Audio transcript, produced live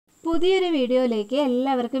പുതിയൊരു വീഡിയോയിലേക്ക്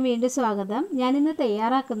എല്ലാവർക്കും വീണ്ടും സ്വാഗതം. ഞാനിന്ന്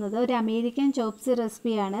തയ്യാറാക്കുന്നത് ഒരു അമേരിക്കൻ ചോപ്സ്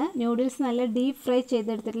റെസിപ്പിയാണ്. നൂഡിൽസ് നല്ല ഡീപ്പ് ഫ്രൈ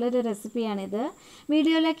ചെയ്തെടുത്തിട്ടുള്ള ഒരു റെസിപ്പിയാണിത്.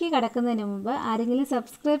 വീഡിയോയിലേക്ക് കടക്കുന്നതിന് മുമ്പ് ആരെങ്കിലും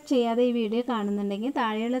സബ്സ്ക്രൈബ് ചെയ്യാതെ ഈ വീഡിയോ കാണുന്നുണ്ടെങ്കിൽ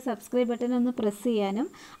താഴെയുള്ള സബ്സ്ക്രൈബ് ബട്ടൺ ഒന്ന് പ്രസ് ചെയ്യാനും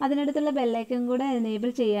അതിനടുത്തുള്ള ബെല്ലൈക്കൺ കൂടെ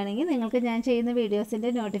എനേബിൾ ചെയ്യുകയാണെങ്കിൽ നിങ്ങൾക്ക് ഞാൻ ചെയ്യുന്ന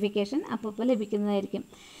വീഡിയോസിൻ്റെ നോട്ടിഫിക്കേഷൻ അപ്പോൾ ലഭിക്കുന്നതായിരിക്കും.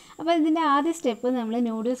 അപ്പോൾ ഇതിൻ്റെ ആദ്യ സ്റ്റെപ്പ് നമ്മൾ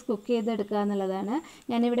നൂഡിൽസ് കുക്ക് ചെയ്തെടുക്കുക എന്നുള്ളതാണ്.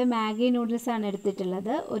 ഞാനിവിടെ മാഗി നൂഡിൽസാണ്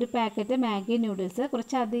എടുത്തിട്ടുള്ളത്. ഒരു പാക്കറ്റ് മാഗി നൂഡിൽസ്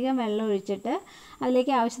കുറച്ചധികം വെള്ളം ഒഴിച്ചിട്ട്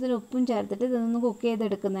അതിലേക്ക് ആവശ്യത്തിന് ഉപ്പും ചേർത്തിട്ട് ഇതൊന്ന് കുക്ക്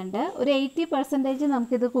ചെയ്തെടുക്കുന്നുണ്ട്. ഒരു 80%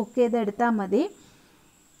 നമുക്കിത് കുക്ക് ചെയ്തെടുത്താൽ മതി.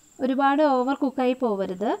 ഒരുപാട് ഓവർ കുക്കായി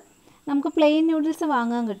പോകരുത്. നമുക്ക് പ്ലെയിൻ നൂഡിൽസ്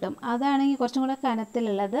വാങ്ങാൻ കിട്ടും. അതാണെങ്കിൽ കുറച്ചും കൂടെ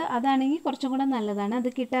കനത്തിലുള്ളത്, അതാണെങ്കിൽ കുറച്ചും കൂടെ നല്ലതാണ്. അത്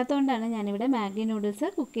കിട്ടാത്തതുകൊണ്ടാണ് ഞാനിവിടെ മാഗി നൂഡിൽസ്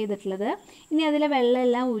കുക്ക് ചെയ്തിട്ടുള്ളത്. ഇനി അതിലെ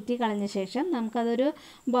വെള്ളമെല്ലാം ഊറ്റി കളഞ്ഞ ശേഷം നമുക്കതൊരു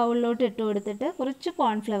ബൗളിലോട്ട് ഇട്ട് കൊടുത്തിട്ട് കുറച്ച്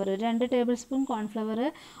കോൺഫ്ലവർ, 2 ടേബിൾ സ്പൂൺ കോൺഫ്ലവർ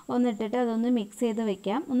ഒന്നിട്ടിട്ട് അതൊന്ന് മിക്സ് ചെയ്ത്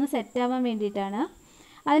വെക്കാം. ഒന്ന് സെറ്റാവാൻ വേണ്ടിയിട്ടാണ്.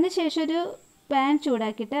 അതിനുശേഷം ഒരു പാൻ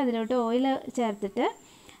ചൂടാക്കിയിട്ട് അതിലോട്ട് ഓയിൽ ചേർത്തിട്ട്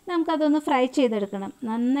നമുക്കതൊന്ന് ഫ്രൈ ചെയ്തെടുക്കണം.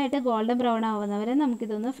 നന്നായിട്ട് ഗോൾഡൻ ബ്രൗൺ ആവുന്നവരെ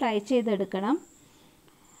നമുക്കിതൊന്ന് ഫ്രൈ ചെയ്തെടുക്കണം.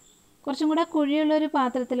 കുറച്ചും കൂടെ കുഴിയുള്ളൊരു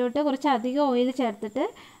പാത്രത്തിലോട്ട് കുറച്ച് അധികം ഓയിൽ ചേർത്തിട്ട്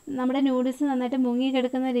നമ്മുടെ നൂഡിൽസ് നന്നായിട്ട് മുങ്ങി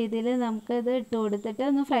കിടക്കുന്ന രീതിയിൽ നമുക്കത് ഇട്ട് കൊടുത്തിട്ട്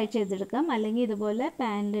ഒന്ന് ഫ്രൈ ചെയ്തെടുക്കാം. അല്ലെങ്കിൽ ഇതുപോലെ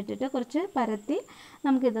പാനിലിട്ടിട്ട് കുറച്ച് പരത്തി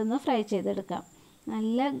നമുക്കിതൊന്ന് ഫ്രൈ ചെയ്തെടുക്കാം.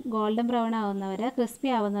 നല്ല ഗോൾഡൻ ബ്രൗൺ ആവുന്നവരെ,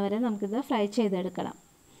 ക്രിസ്പി ആവുന്നവരെ നമുക്കിത് ഫ്രൈ ചെയ്തെടുക്കണം.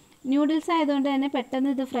 നൂഡിൽസ് ആയതുകൊണ്ട് തന്നെ പെട്ടെന്ന്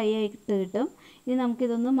ഇത് ഫ്രൈ ആയിട്ട് കിട്ടും. ഇനി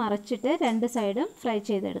നമുക്കിതൊന്ന് മറച്ചിട്ട് 2 സൈഡും ഫ്രൈ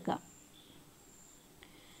ചെയ്തെടുക്കാം.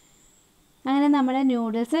 അങ്ങനെ നമ്മുടെ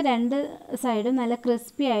നൂഡിൽസ് 2 സൈഡും നല്ല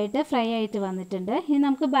ക്രിസ്പി ആയിട്ട് ഫ്രൈ ആയിട്ട് വന്നിട്ടുണ്ട്. ഇനി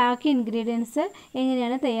നമുക്ക് ബാക്കി ഇൻഗ്രീഡിയൻസ്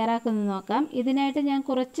എങ്ങനെയാണ് തയ്യാറാക്കുന്നത് നോക്കാം. ഇതിനായിട്ട് ഞാൻ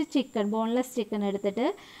കുറച്ച് ചിക്കൻ, ബോൺലെസ് ചിക്കൻ എടുത്തിട്ട്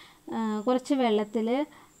കുറച്ച് വെള്ളത്തിൽ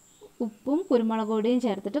ഉപ്പും കുരുമുളക് പൊടിയും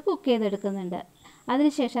ചേർത്തിട്ട് കുക്ക് ചെയ്തെടുക്കുന്നുണ്ട്.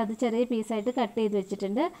 അതിനുശേഷം അത് ചെറിയ പീസായിട്ട് കട്ട് ചെയ്ത്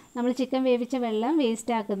വെച്ചിട്ടുണ്ട്. നമ്മൾ ചിക്കൻ വേവിച്ച വെള്ളം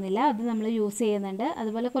വേസ്റ്റ് ആക്കുന്നില്ല, അത് നമ്മൾ യൂസ് ചെയ്യുന്നുണ്ട്.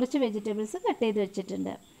 അതുപോലെ കുറച്ച് വെജിറ്റബിൾസ് കട്ട് ചെയ്ത്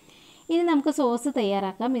വെച്ചിട്ടുണ്ട്. ഇനി നമുക്ക് സോസ്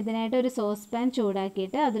തയ്യാറാക്കാം. ഇതിനായിട്ട് ഒരു സോസ് പാൻ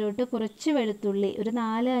ചൂടാക്കിയിട്ട് അതിലോട്ട് കുറച്ച് വെളുത്തുള്ളി, ഒരു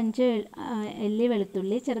 4-5 അല്ലി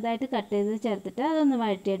വെളുത്തുള്ളി ചെറുതായിട്ട് കട്ട് ചെയ്ത് ചേർത്തിട്ട് അതൊന്ന്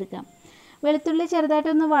വഴറ്റിയെടുക്കാം. വെളുത്തുള്ളി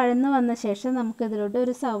ചെറുതായിട്ടൊന്ന് വഴന്ന് വന്ന ശേഷം നമുക്കിതിലോട്ട്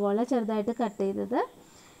ഒരു സവോള ചെറുതായിട്ട് കട്ട് ചെയ്തത്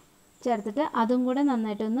ചേർത്തിട്ട് അതും കൂടെ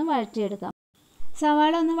നന്നായിട്ടൊന്ന് വഴറ്റിയെടുക്കാം.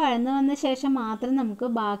 സവാള ഒന്ന് വഴന്ന് വന്ന ശേഷം മാത്രം നമുക്ക്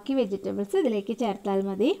ബാക്കി വെജിറ്റബിൾസ് ഇതിലേക്ക് ചേർത്താൽ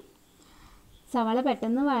മതി. സവാള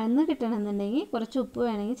പെട്ടെന്ന് വഴന്ന് കിട്ടണമെന്നുണ്ടെങ്കിൽ കുറച്ച് ഉപ്പ്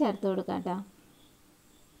വേണമെങ്കിൽ ചേർത്ത് കൊടുക്കാം കേട്ടോ.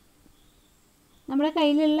 നമ്മുടെ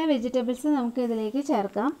കയ്യിലുള്ള വെജിറ്റബിൾസ് നമുക്ക് ഇതിലേക്ക്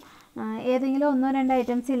ചേർക്കാം. ഏതെങ്കിലും 1-2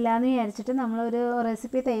 ഐറ്റംസ് ഇല്ലയെന്ന് വിചാരിച്ചിട്ട് നമ്മളൊരു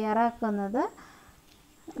റെസിപ്പി തയ്യാറാക്കുന്നത്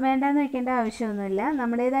വേണ്ടാന്ന് വയ്ക്കേണ്ട ആവശ്യമൊന്നുമില്ല.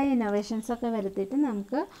 നമ്മുടേതായ ഇന്നോവേഷൻസൊക്കെ വരുത്തിയിട്ട്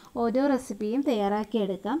നമുക്ക് ഓരോ റെസിപ്പിയും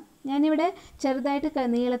തയ്യാറാക്കിയെടുക്കാം. ഞാനിവിടെ ചെറുതായിട്ട്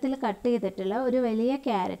നീളത്തിൽ കട്ട് ചെയ്തിട്ടുള്ള ഒരു വലിയ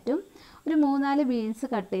ക്യാരറ്റും ഒരു 3-4 ബീൻസ്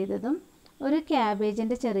കട്ട് ചെയ്തതും ഒരു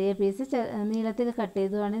ക്യാബേജിൻ്റെ ചെറിയ പീസ് നീളത്തിൽ കട്ട്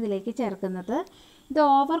ചെയ്തതുമാണ് ഇതിലേക്ക് ചേർക്കുന്നത്. ഇത്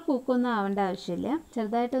ഓവർ കുക്കൊന്നും ആവേണ്ട ആവശ്യമില്ല,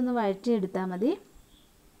 ചെറുതായിട്ടൊന്ന് വഴറ്റിയെടുത്താൽ മതി.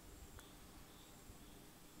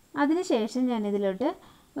 അതിനുശേഷം ഞാനിതിലോട്ട്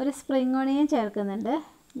ഒരു സ്പ്രിംഗ് ഓണിയൻ ചേർക്കുന്നുണ്ട്.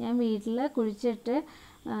 ഞാൻ വീട്ടിൽ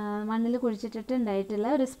മണ്ണിൽ കുഴിച്ചിട്ടിട്ട് ഉണ്ടായിട്ടുള്ള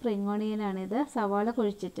ഒരു സ്പ്രിംഗ് ഓണിയനാണിത്. സവാള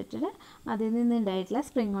കുഴിച്ചിട്ടിട്ട് അതിൽ നിന്ന് ഉണ്ടായിട്ടുള്ള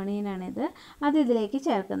സ്പ്രിംഗ് ഓണിയനാണിത്. അത് ഇതിലേക്ക്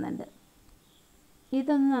ചേർക്കുന്നുണ്ട്.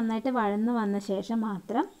 ഇതൊന്ന് നന്നായിട്ട് വഴന്ന് വന്ന ശേഷം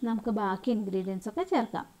മാത്രം നമുക്ക് ബാക്കി ഇൻഗ്രീഡിയൻസ് ഒക്കെ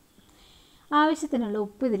ചേർക്കാം. ആവശ്യത്തിനുള്ള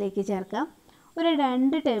ഉപ്പ് ഇതിലേക്ക് ചേർക്കാം. ഒരു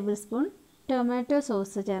 2 ടേബിൾ സ്പൂൺ ടൊമാറ്റോ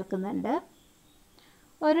സോസ് ചേർക്കുന്നുണ്ട്.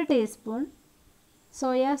 1 ടീസ്പൂൺ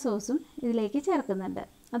സോയാ സോസും ഇതിലേക്ക് ചേർക്കുന്നുണ്ട്.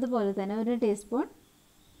 അതുപോലെ തന്നെ 1 ടീസ്പൂൺ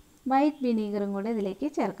വൈറ്റ് വിനീഗറും കൂടെ ഇതിലേക്ക്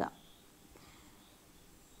ചേർക്കാം.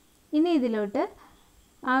 ഇനി ഇതിലോട്ട്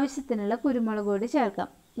ആവശ്യത്തിനുള്ള കുരുമുളക് പൊടി ചേർക്കാം.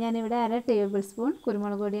 ഞാനിവിടെ 1/2 ടേബിൾ സ്പൂൺ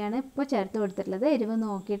കുരുമുളക് പൊടിയാണ് ഇപ്പോൾ ചേർത്ത് കൊടുത്തിട്ടുള്ളത്. എരിവ്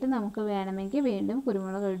നോക്കിയിട്ട് നമുക്ക് വേണമെങ്കിൽ വീണ്ടും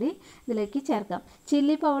കുരുമുളക് പൊടി ഇതിലേക്ക് ചേർക്കാം.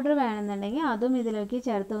 ചില്ലി പൗഡർ വേണമെന്നുണ്ടെങ്കിൽ അതും ഇതിലേക്ക്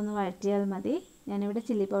ചേർത്ത് ഒന്ന് വഴറ്റിയാൽ മതി. ഞാനിവിടെ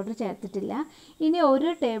ചില്ലി പൗഡർ ചേർത്തിട്ടില്ല. ഇനി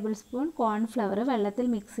 1 ടേബിൾ സ്പൂൺ കോൺഫ്ലവർ വെള്ളത്തിൽ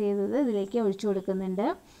മിക്സ് ചെയ്തത് ഇതിലേക്ക് ഒഴിച്ചു കൊടുക്കുന്നുണ്ട്.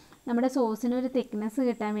 നമ്മുടെ സോസിനൊരു തിക്നെസ്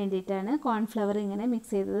കിട്ടാൻ വേണ്ടിയിട്ടാണ് കോൺഫ്ലവർ ഇങ്ങനെ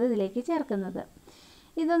മിക്സ് ചെയ്തത് ഇതിലേക്ക് ചേർക്കുന്നത്.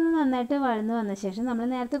 ഇതൊന്ന് നന്നായിട്ട് വഴന്ന് വന്ന ശേഷം നമ്മൾ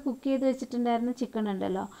നേരത്തെ കുക്ക് ചെയ്ത് വെച്ചിട്ടുണ്ടായിരുന്ന ചിക്കൻ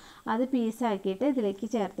ഉണ്ടല്ലോ, അത് പീസാക്കിയിട്ട് ഇതിലേക്ക്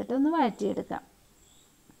ചേർത്തിട്ട് ഒന്ന് വഴറ്റിയെടുക്കാം.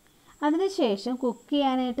 അതിനുശേഷം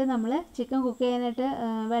ചിക്കൻ കുക്ക് ചെയ്യാനായിട്ട്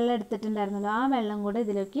വെള്ളം എടുത്തിട്ടുണ്ടായിരുന്നല്ലോ, ആ വെള്ളം കൂടെ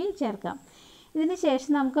ഇതിലേക്ക് ചേർക്കാം. ഇതിന്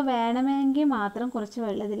ശേഷം നമുക്ക് വേണമെങ്കിൽ മാത്രം കുറച്ച്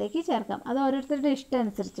വെള്ളം ഇതിലേക്ക് ചേർക്കാം. അത് ഓരോരുത്തരുടെ ഇഷ്ടം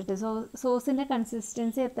അനുസരിച്ചിട്ട് സോസിൻ്റെ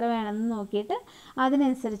കൺസിസ്റ്റൻസി എത്ര വേണമെന്ന് നോക്കിയിട്ട്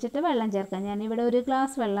അതിനനുസരിച്ചിട്ട് വെള്ളം ചേർക്കാം. ഞാനിവിടെ 1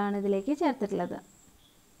 ഗ്ലാസ് വെള്ളമാണ് ഇതിലേക്ക് ചേർത്തിട്ടുള്ളത്.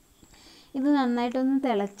 ഇത് നന്നായിട്ടൊന്ന്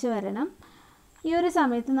തിളച്ച് വരണം. ഈ ഒരു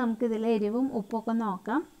സമയത്ത് നമുക്കിതിൽ എരിവും ഉപ്പൊക്കെ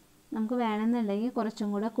നോക്കാം. നമുക്ക് വേണമെന്നുണ്ടെങ്കിൽ കുറച്ചും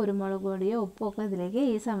കൂടെ കുരുമുളക് പൊടിയോ ഉപ്പൊക്കെ ഇതിലേക്ക്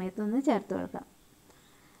ഈ സമയത്തൊന്ന് ചേർത്ത് കൊടുക്കാം.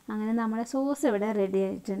 അങ്ങനെ നമ്മുടെ സോസ് ഇവിടെ റെഡി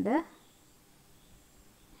ആയിട്ടുണ്ട്.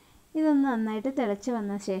 ഇതൊന്ന് നന്നായിട്ട് തിളച്ച്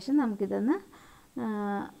വന്ന ശേഷം നമുക്കിതൊന്ന്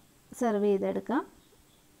സെർവ് ചെയ്തെടുക്കാം.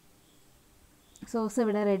 സോസ്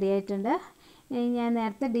ഇവിടെ റെഡി ആയിട്ടുണ്ട്. ഇനി ഞാൻ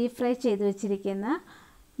നേരത്തെ ഡീപ് ഫ്രൈ ചെയ്ത് വെച്ചിരിക്കുന്ന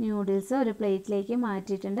ന്യൂഡിൽസ് ഒരു പ്ലേറ്റിലേക്ക്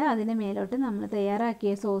മാറ്റിയിട്ടുണ്ട്. അതിന് മേലോട്ട് നമ്മൾ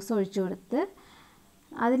തയ്യാറാക്കിയ സോസ് ഒഴിച്ചു കൊടുത്ത്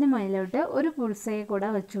അതിന് മേലോട്ട് ഒരു പുൾസയെ കൂടെ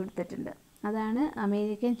വെച്ച് കൊടുത്തിട്ടുണ്ട്. അതാണ്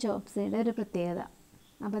അമേരിക്കൻ ചോപ്സിയുടെ ഒരു പ്രത്യേകത.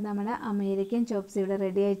 അപ്പോൾ നമ്മുടെ അമേരിക്കൻ ചോപ്സ് ഇവിടെ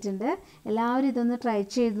റെഡി ആയിട്ടുണ്ട്. എല്ലാവരും ഇതൊന്ന് ട്രൈ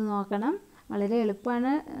ചെയ്ത് നോക്കണം. വളരെ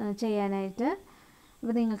എളുപ്പമാണ് ചെയ്യാനായിട്ട്.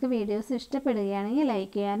 അപ്പോൾ നിങ്ങൾക്ക് വീഡിയോസ് ഇഷ്ടപ്പെടുകയാണെങ്കിൽ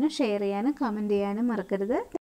ലൈക്ക് ചെയ്യാനും ഷെയർ ചെയ്യാനും കമൻറ്റ് ചെയ്യാനും മറക്കരുത്.